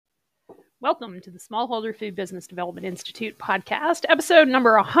Welcome to the Smallholder Food Business Development Institute podcast, episode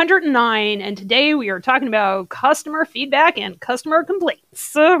number 109. And today we are talking about customer feedback and customer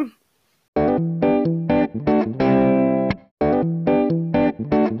complaints.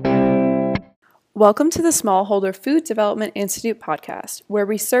 Welcome to the Smallholder Food Development Institute podcast, where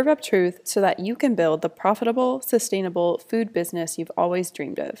we serve up truth so that you can build the profitable, sustainable food business you've always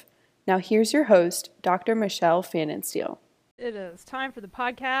dreamed of. Now here's your host, Dr. Michelle Fanninsteel. It is time for the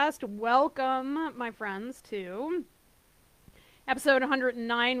podcast. Welcome, my friends, to episode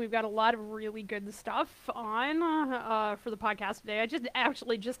 109. We've got a lot of really good stuff on for the podcast today.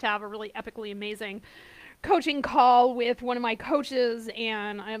 I just have a really epically amazing coaching call with one of my coaches,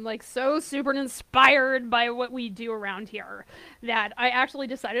 and I'm like so super inspired by what we do around here that I actually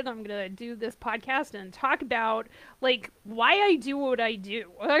decided I'm gonna do this podcast and talk about like why I do what I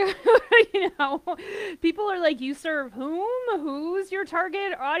do. You know, people are like, you serve whom? Who's your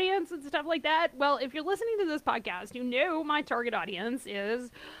target audience and stuff like that? Well, if you're listening to this podcast, you know my target audience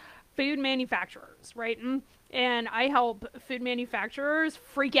is food manufacturers, right? And I help food manufacturers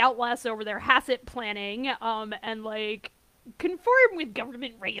freak out less over their HACCP planning and like conform with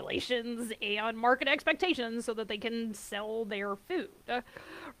government regulations and market expectations so that they can sell their food,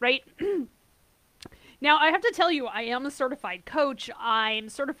 right? Now, I have to tell you, I am a certified coach. I'm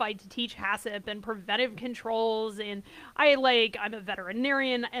certified to teach HACCP and preventive controls, and I'm a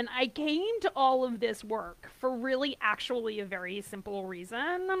veterinarian, and I gained all of this work for really actually a very simple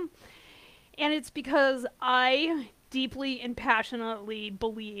reason. And it's because I deeply and passionately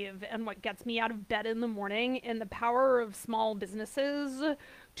believe, and what gets me out of bed in the morning, in the power of small businesses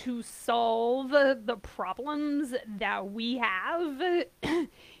to solve the problems that we have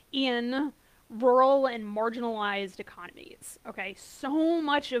in rural and marginalized economies. Okay, so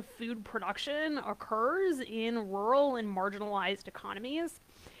much of food production occurs in rural and marginalized economies.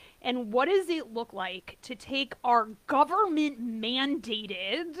 And what does it look like to take our government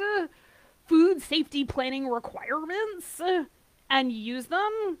mandated food safety planning requirements and use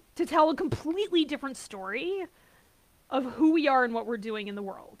them to tell a completely different story of who we are and what we're doing in the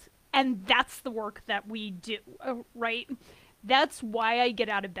world? And that's the work that we do, right? That's why I get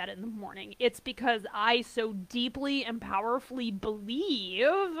out of bed in the morning. It's because I so deeply and powerfully believe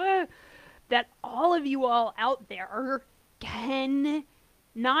that all of you all out there can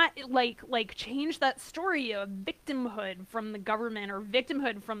not like change that story of victimhood from the government or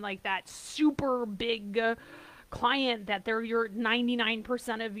victimhood from like that super big client that they're your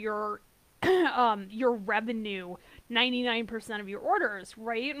 99% of your revenue, 99% of your orders,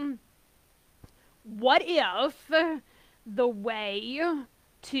 right? What if the way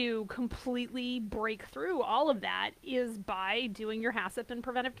to completely break through all of that is by doing your HACCP and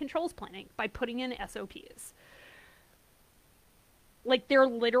preventive controls planning, by putting in SOPs? Like, they're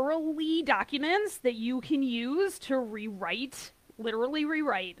literally documents that you can use to literally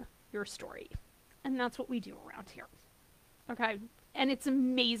rewrite your story. And that's what we do around here. Okay? And it's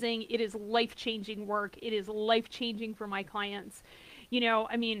amazing. It is life-changing work. It is life-changing for my clients. You know,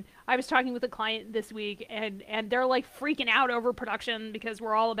 I mean, I was talking with a client this week, and they're like freaking out over production because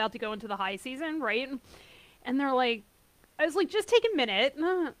we're all about to go into the high season, right? And they're like, I was like, just take a minute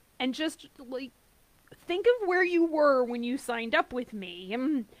and just like think of where you were when you signed up with me,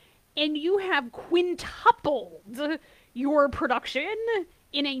 and you have quintupled your production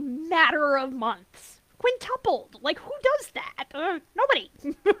in a matter of months. Quintupled. Like, who does that? Nobody.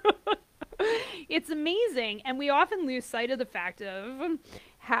 It's amazing, and we often lose sight of the fact of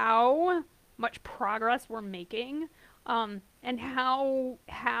how much progress we're making, and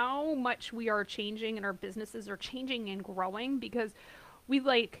how much we are changing and our businesses are changing and growing because we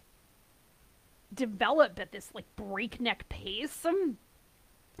like develop at this like breakneck pace.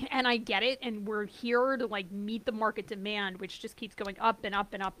 And I get it, and we're here to like meet the market demand, which just keeps going up and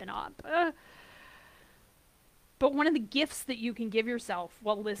up and up and up. But one of the gifts that you can give yourself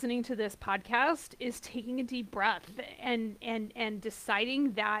while listening to this podcast is taking a deep breath and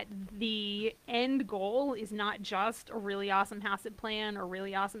deciding that the end goal is not just a really awesome HACCP plan or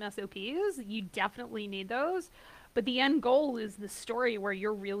really awesome SOPs. You definitely need those. But the end goal is the story where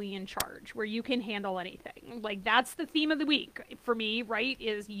you're really in charge, where you can handle anything. Like, that's the theme of the week for me, right?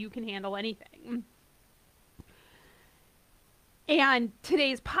 Is you can handle anything. And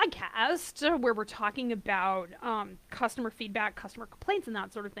today's podcast, where we're talking about customer feedback, customer complaints, and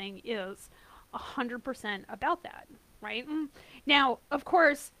that sort of thing, is 100% about that, right? Now, of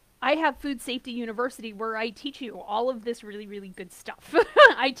course, I have Food Safety University where I teach you all of this really, really good stuff.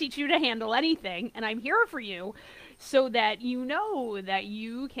 I teach you to handle anything, and I'm here for you so that you know that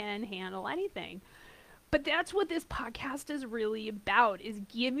you can handle anything. But that's what this podcast is really about, is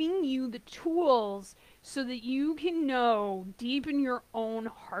giving you the tools so that you can know deep in your own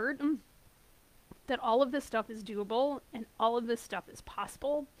heart that all of this stuff is doable and all of this stuff is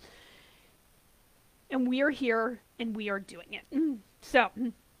possible. And we are here and we are doing it. So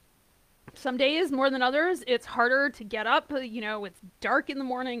some days more than others, it's harder to get up. It's dark in the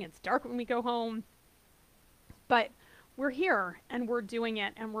morning. It's dark when we go home. But we're here and we're doing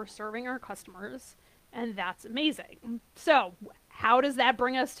it and we're serving our customers. And that's amazing. So how does that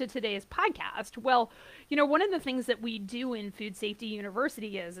bring us to today's podcast? Well, one of the things that we do in Food Safety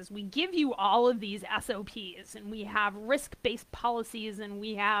University is we give you all of these SOPs, and we have risk-based policies, and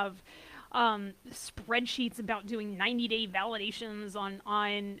we have spreadsheets about doing 90-day validations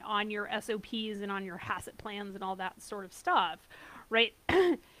on your SOPs and on your HACCP plans and all that sort of stuff, right?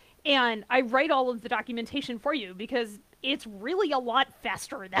 And I write all of the documentation for you because it's really a lot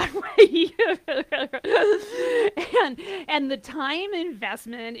faster that way. and the time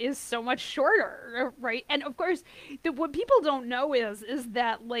investment is so much shorter, right? And of course, what people don't know is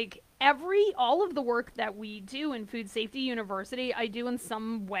that like all of the work that we do in Food Safety University, I do in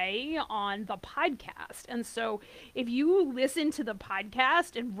some way on the podcast. And so if you listen to the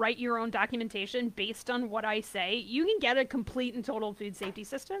podcast and write your own documentation based on what I say, you can get a complete and total food safety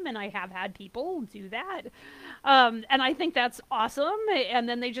system. And I have had people do that. And I think that's awesome. And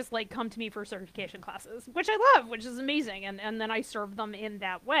then they just like come to me for certification classes, which I love, which is amazing. And then I serve them in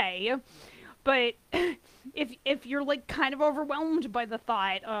that way. But if you're like kind of overwhelmed by the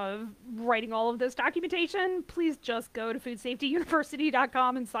thought of writing all of this documentation, please just go to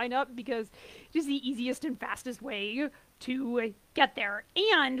foodsafetyuniversity.com and sign up, because it is the easiest and fastest way to get there.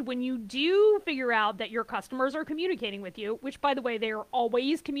 And when you do figure out that your customers are communicating with you, which by the way, they are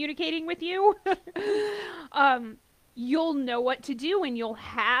always communicating with you, you'll know what to do, and you'll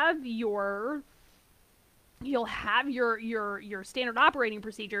have your standard operating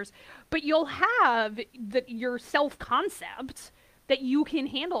procedures, but you'll have your self-concept that you can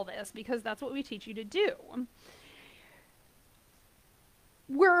handle this, because that's what we teach you to do.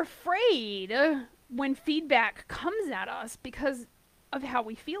 We're afraid when feedback comes at us because of how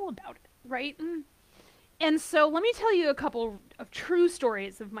we feel about it, right? And so let me tell you a couple of true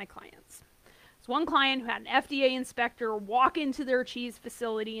stories of my clients. There's one client who had an FDA inspector walk into their cheese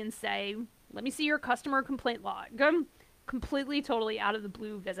facility and say, "Let me see your customer complaint log." Completely, totally out of the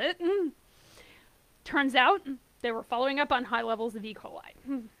blue visit. Turns out they were following up on high levels of E.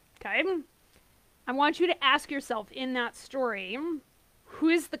 coli. Okay? I want you to ask yourself in that story, who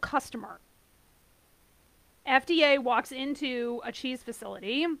is the customer? FDA walks into a cheese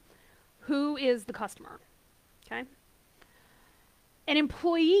facility. Who is the customer? Okay? An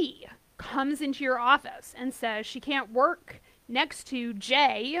employee comes into your office and says she can't work next to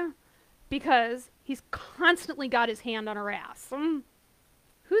Jay because he's constantly got his hand on her ass.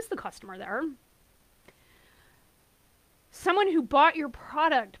 Who's the customer there? Someone who bought your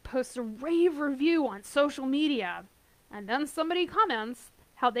product posts a rave review on social media, and then somebody comments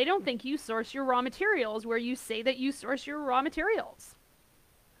how they don't think you source your raw materials where you say that you source your raw materials.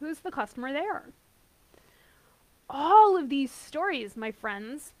 Who's the customer there? All of these stories, my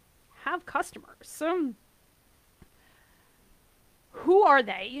friends, have customers. Who are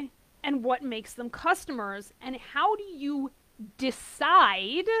they? And what makes them customers? And how do you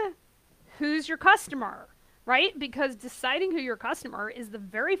decide who's your customer, right? Because deciding who your customer is the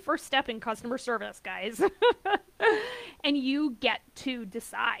very first step in customer service, guys. And you get to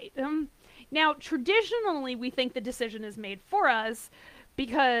decide. Now, traditionally, we think the decision is made for us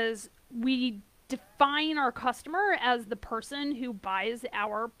because we define our customer as the person who buys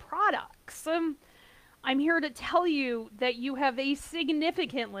our products. I'm here to tell you that you have a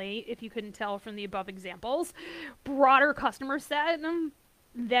significantly, if you couldn't tell from the above examples, broader customer set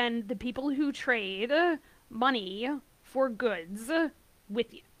than the people who trade money for goods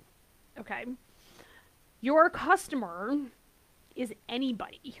with you. Okay? Your customer is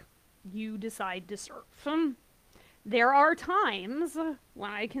anybody you decide to serve. There are times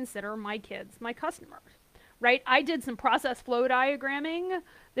when I consider my kids my customers. Right? I did some process flow diagramming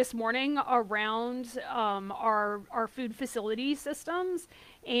this morning around our food facility systems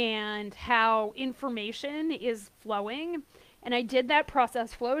and how information is flowing. And I did that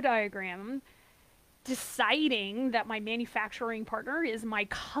process flow diagram deciding that my manufacturing partner is my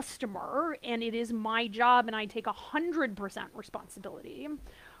customer and it is my job, and I take 100% responsibility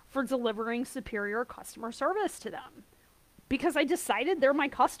for delivering superior customer service to them. Because I decided they're my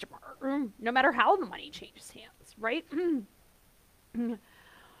customer, no matter how the money changes hands, right?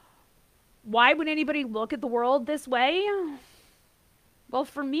 Why would anybody look at the world this way? Well,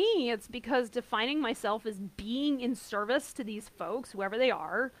 for me, it's because defining myself as being in service to these folks, whoever they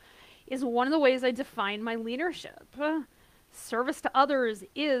are, is one of the ways I define my leadership. Service to others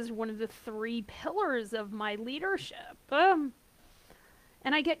is one of the 3 pillars of my leadership.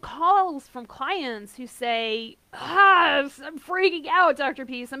 And I get calls from clients who say, I'm freaking out, Dr.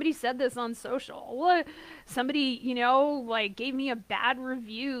 P. Somebody said this on social. Somebody, like gave me a bad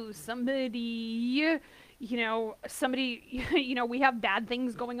review. Somebody, we have bad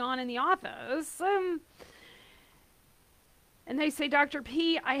things going on in the office. And they say, Dr.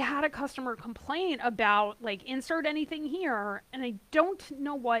 P, I had a customer complain about, like, insert anything here, and I don't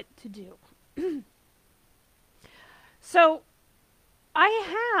know what to do. So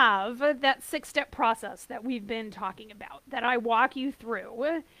I have that 6-step process that we've been talking about that I walk you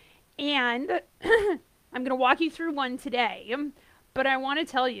through. And I'm going to walk you through one today. But I want to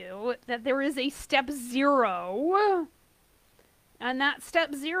tell you that there is a step 0. And that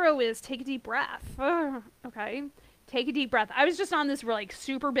step 0 is take a deep breath. Okay? Take a deep breath. I was just on this like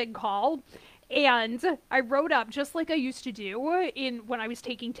super big call. And I wrote up, just like I used to do when I was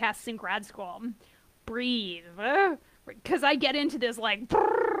taking tests in grad school, breathe. Because I get into this like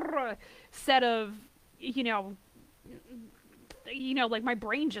set of, like my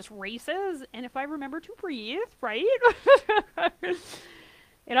brain just races. And if I remember to breathe, right,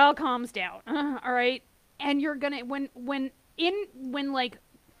 it all calms down. All right. And you're going to, when like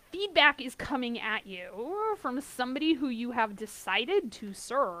feedback is coming at you from somebody who you have decided to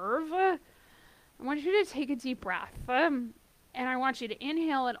serve, I want you to take a deep breath. And I want you to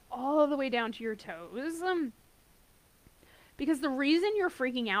inhale it all the way down to your toes. Because the reason you're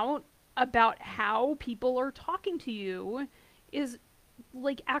freaking out about how people are talking to you is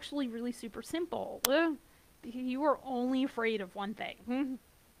like actually really super simple. You are only afraid of one thing.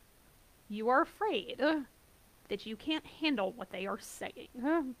 You are afraid that you can't handle what they are saying.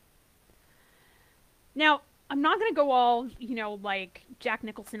 Now, I'm not going to go all, like Jack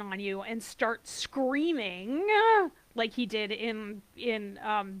Nicholson on you and start screaming like he did in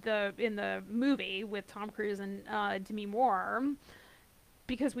the movie with Tom Cruise and Demi Moore,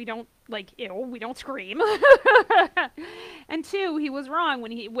 because we don't we don't scream. And 2, he was wrong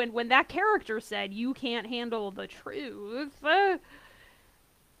when that character said you can't handle the truth.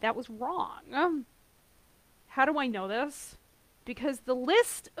 That was wrong. How do I know this? Because the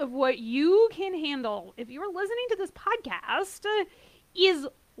list of what you can handle, if you're listening to this podcast, is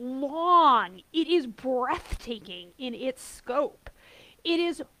long. It is breathtaking in its scope. It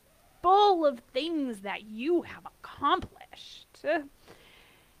is full of things that you have accomplished.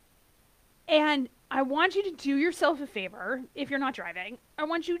 And I want you to do yourself a favor, if you're not driving. I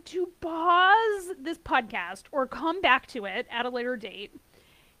want you to pause this podcast or come back to it at a later date.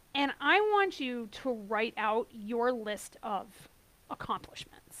 And I want you to write out your list of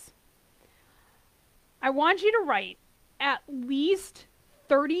accomplishments. I want you to write at least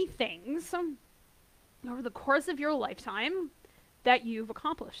 30 things over the course of your lifetime that you've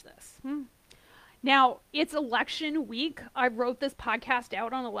accomplished this. Now, it's election week. I wrote this podcast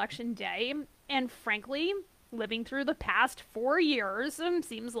out on election day, and frankly, living through the past 4 years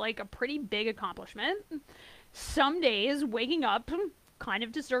seems like a pretty big accomplishment. Some days, waking up kind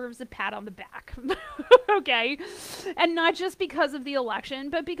of deserves a pat on the back. Okay? And not just because of the election,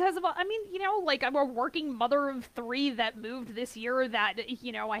 but because of, like I'm a working mother of 3 that moved this year, that,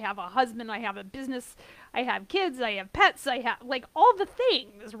 I have a husband, I have a business, I have kids, I have pets, I have, like, all the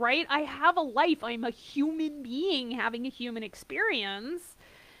things, right? I have a life. I'm a human being having a human experience.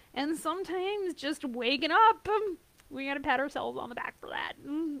 And sometimes just waking up, we gotta pat ourselves on the back for that.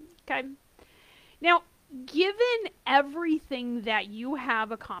 Okay? Now, given everything that you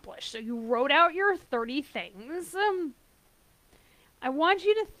have accomplished, so you wrote out your 30 things, I want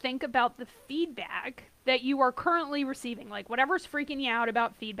you to think about the feedback that you are currently receiving, like whatever's freaking you out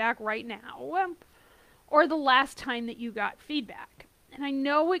about feedback right now, or the last time that you got feedback. And I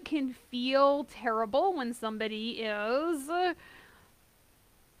know it can feel terrible when somebody is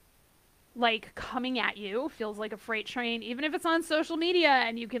like coming at you, feels like a freight train. Even if it's on social media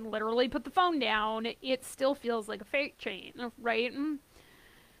and you can literally put the phone down, it still feels like a freight train, right?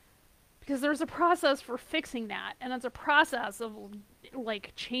 Because there's a process for fixing that, and it's a process of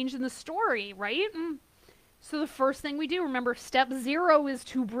like changing the story, right? So the first thing we do, remember, step 0 is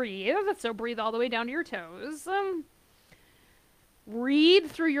to breathe. So breathe all the way down to your toes.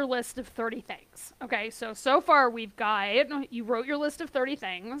 Read through your list of 30 things. Okay, so far we've got, you wrote your list of 30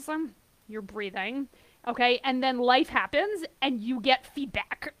 things. You're breathing. Okay, and then life happens and you get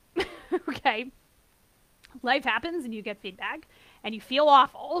feedback. Okay? Life happens and you get feedback and you feel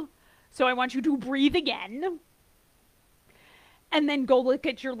awful. So I want you to breathe again. And then go look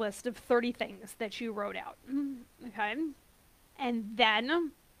at your list of 30 things that you wrote out. Okay? And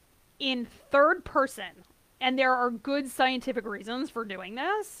then in third person, and there are good scientific reasons for doing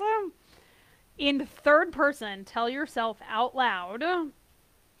this, in third person, tell yourself out loud,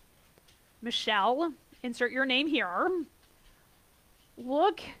 Michelle, insert your name here,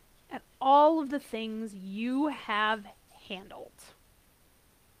 look at all of the things you have handled.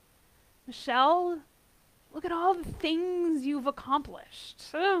 Michelle, look at all the things you've accomplished.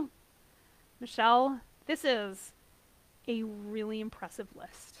 Michelle, this is a really impressive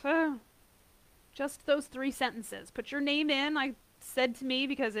list. Just those 3 sentences. Put your name in, I said to me,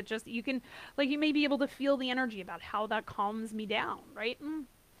 because it just, you can, like, you may be able to feel the energy about how that calms me down, right?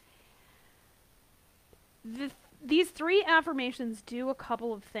 These 3 affirmations do a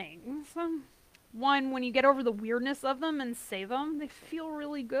couple of things. One, when you get over the weirdness of them and say them, they feel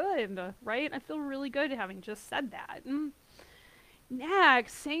really good, right? I feel really good having just said that.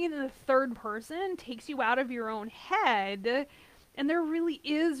 Next, saying it in the third person takes you out of your own head, and there really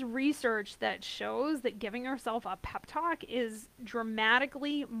is research that shows that giving yourself a pep talk is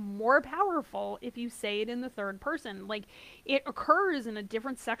dramatically more powerful if you say it in the third person. Like, it occurs in a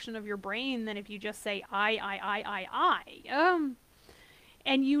different section of your brain than if you just say I.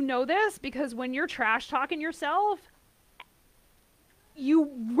 And you know this because when you're trash talking yourself,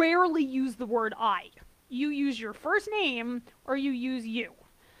 you rarely use the word I. You use your first name or you use you.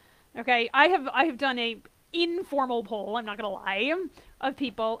 Okay, I have done a informal poll, I'm not gonna lie, of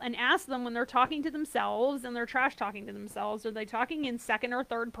people and asked them when they're talking to themselves and they're trash talking to themselves, are they talking in second or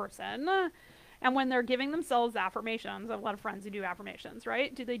third person? And when they're giving themselves affirmations, I have a lot of friends who do affirmations,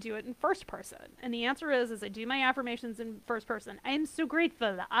 right? Do they do it in first person? And the answer is I do my affirmations in first person. I am so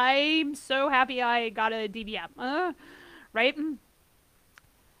grateful. I'm so happy I got a DVM, right?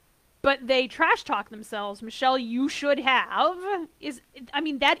 But they trash talk themselves. Michelle, you should have,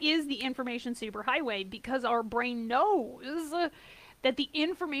 that is the information superhighway, because our brain knows that the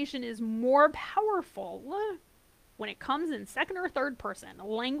information is more powerful when it comes in second or third person.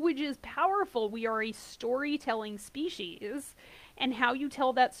 Language is powerful. We are a storytelling species, and how you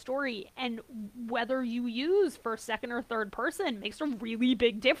tell that story and whether you use first, second, or third person makes a really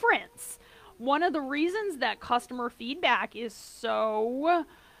big difference. One of the reasons that customer feedback is so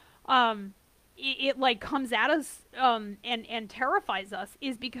it like comes at us and terrifies us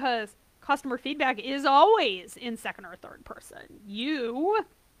is because customer feedback is always in second or third person. You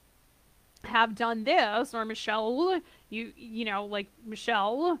have done this, or Michelle, you know, like,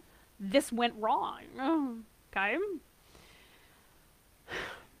 Michelle, this went wrong. Okay?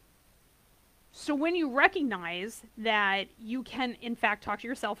 So when you recognize that you can, in fact, talk to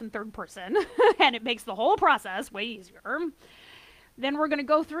yourself in third person, and it makes the whole process way easier, then we're going to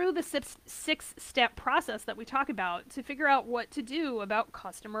go through the 6-step process that we talk about to figure out what to do about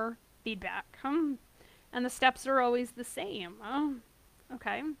customer feedback. And the steps are always the same.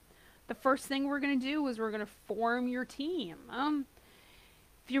 Okay? The first thing we're going to do is we're going to form your team.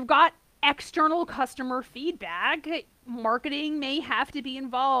 If you've got external customer feedback, marketing may have to be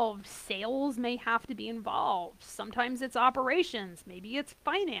involved. Sales may have to be involved. Sometimes it's operations. Maybe it's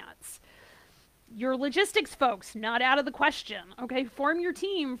finance. Your logistics folks, not out of the question. Okay, form your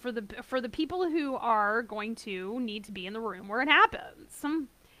team for the people who are going to need to be in the room where it happens.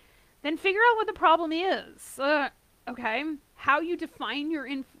 Then figure out what the problem is. Okay, how you define your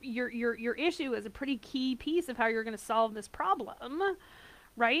issue is a pretty key piece of how you're going to solve this problem,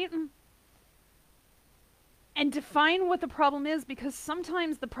 right? And define what the problem is, because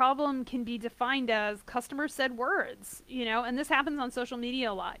sometimes the problem can be defined as customer said words, you know, and this happens on social media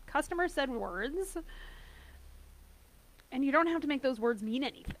a lot. Customer said words, and you don't have to make those words mean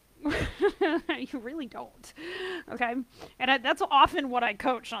anything. You really don't. Okay? And that's often what I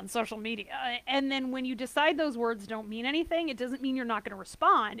coach on social media. And then when you decide those words don't mean anything, it doesn't mean you're not going to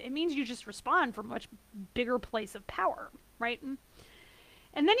respond. It means you just respond from a much bigger place of power, right?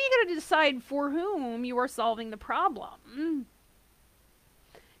 And then you got to decide for whom you are solving the problem.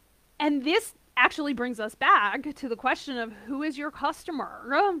 And this actually brings us back to the question of who is your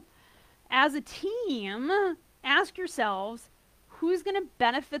customer. As a team, ask yourselves, who's going to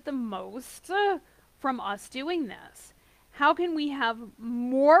benefit the most from us doing this? How can we have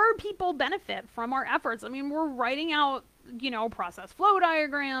more people benefit from our efforts? I mean, we're writing out, you know, process flow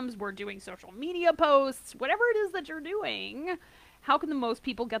diagrams, we're doing social media posts, whatever it is that you're doing. How can the most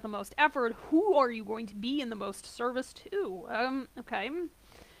people get the most effort? Who are you going to be in the most service to? Okay.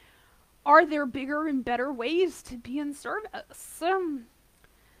 Are there bigger and better ways to be in service?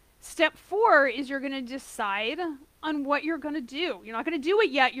 Step 4 is you're going to decide on what you're going to do. You're not going to do it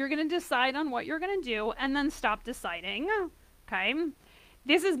yet. You're going to decide on what you're going to do and then stop deciding. okay?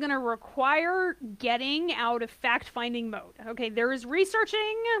 This is going to require getting out of fact-finding mode, okay? There is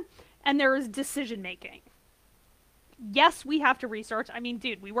researching and there is decision-making. Yes, we have to research. I mean,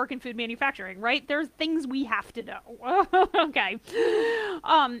 dude, we work in food manufacturing, right? There's things we have to know. Okay.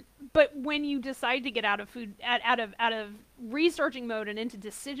 But when you decide to get out of researching mode and into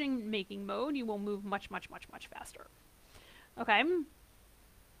decision-making mode, you will move much, much, much, much faster. Okay?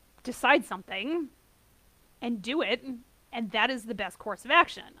 Decide something and do it, and that is the best course of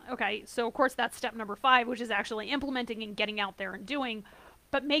action. Okay? So, of course, that's step number 5, which is actually implementing and getting out there and doing.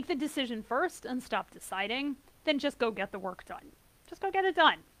 But make the decision first and stop deciding. Then just go get the work done. Just go get it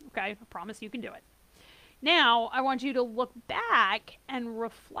done, okay? I promise you can do it. Now, I want you to look back and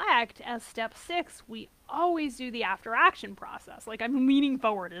reflect as step 6. We always do the after action process. Like, I'm leaning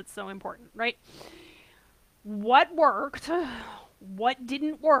forward. It's so important, right? What worked? What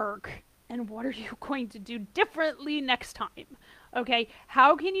didn't work? And what are you going to do differently next time? Okay?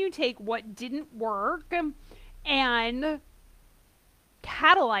 How can you take what didn't work and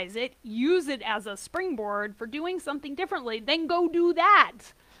catalyze it, use it as a springboard for doing something differently, then go do that.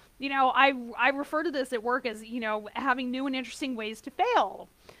 You know, I refer to this at work as, you know, having new and interesting ways to fail.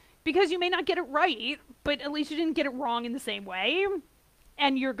 Because you may not get it right, but at least you didn't get it wrong in the same way,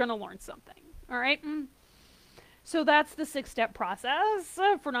 and you're going to learn something. All right? So that's the 6-step process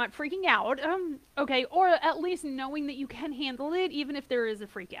for not freaking out. Okay, or at least knowing that you can handle it even if there is a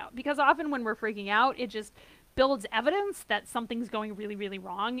freak out. Because often when we're freaking out, it just builds evidence that something's going really, really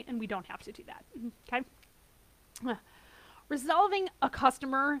wrong, and we don't have to do that, okay? Resolving a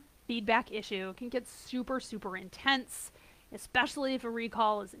customer feedback issue can get super, super intense, especially if a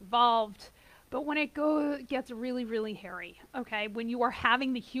recall is involved. But when it gets really, really hairy, okay, when you are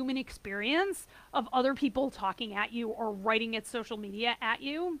having the human experience of other people talking at you or writing at social media at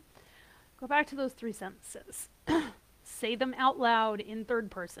you, go back to those 3 sentences. Say them out loud in third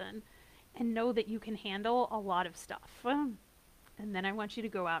person, and know that you can handle a lot of stuff. And then I want you to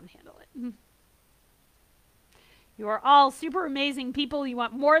go out and handle it. You are all super amazing people. You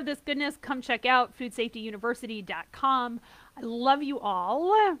want more of this goodness? Come check out foodsafetyuniversity.com. I love you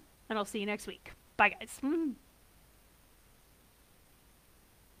all, and I'll see you next week. Bye, guys.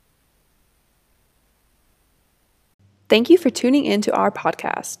 Thank you for tuning in to our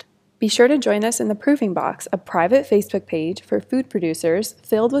podcast. Be sure to join us in the Proofing Box, a private Facebook page for food producers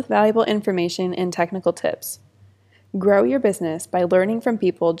filled with valuable information and technical tips. Grow your business by learning from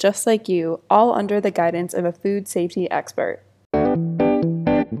people just like you, all under the guidance of a food safety expert.